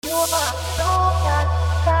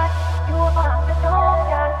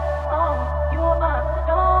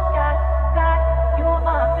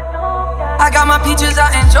I got my peaches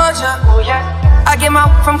out in Georgia. Oh yeah. I get my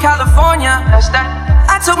from California. That's that.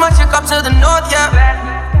 I took my chick up to the north, yeah.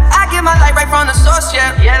 I get my light right from the source,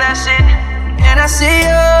 yeah. Yeah, that's it. And I see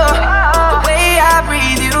you, the way I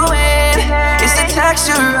breathe you in. It's the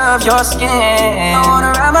texture of your skin. I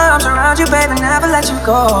wanna wrap my arms around you, baby, never let you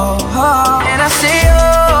go. And I see you,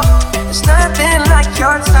 there's nothing like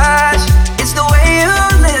your touch. It's the way you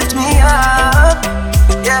lift me up,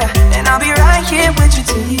 yeah. And I'll be right here with you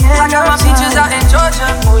till the end. I got my peaches out in Georgia,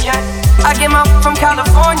 oh yeah. I get my from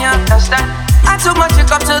California, that's that. I took my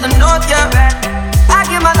chick up to the north, yeah. I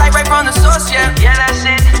get my light right from the source, yeah. Yeah, that's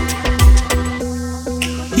it.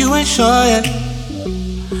 You ain't sure yet,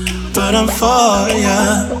 but I'm for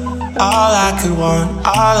ya. All I could want,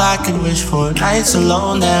 all I could wish for. Nights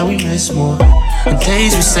alone that we miss more, and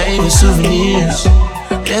days we save as souvenirs.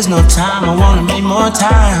 There's no time, I wanna make more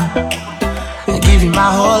time and give you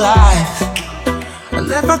my whole life. I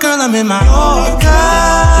left my girl, I'm in my Yorker.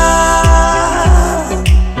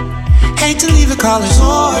 Hate to leave it, call it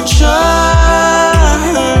torture.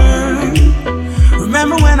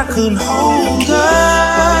 Remember when I couldn't hold her?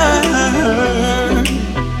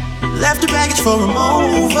 Left the baggage for a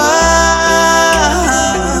over.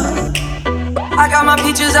 I got my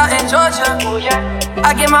peaches out in Georgia, oh yeah.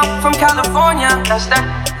 I get my from California, that's that.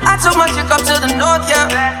 I took my chick up to the north, yeah.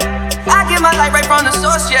 I get my light right from the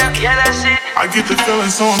source, yeah. Yeah, that's it. I get the feeling,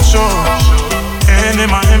 so I'm sure. And in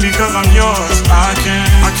my hand because I'm yours. I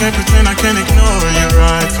can't pretend, I can't ignore you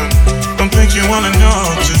right from. Don't think you wanna know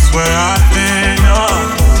just where I've been.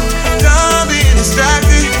 Don't be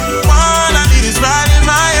distracted. One I need is right in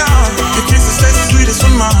my arms. Your kisses taste the sweetest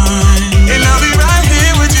for mine, and I'll be right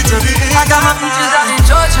here with you till the end. I got my peaches out in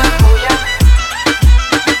Georgia, oh yeah.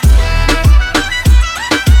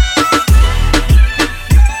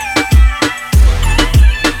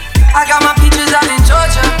 I got my peaches out in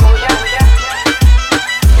Georgia, oh yeah.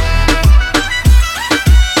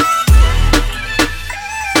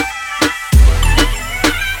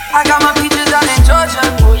 I got my peaches out in Georgia,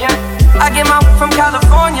 oh yeah. I get my from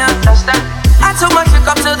California, that's that. I took my chick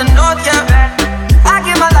up to the north, yeah. I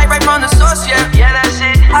get my light right from the source, yeah. Yeah, that's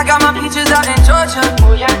it. I got my peaches out in Georgia,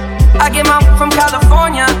 oh yeah. I get my from California.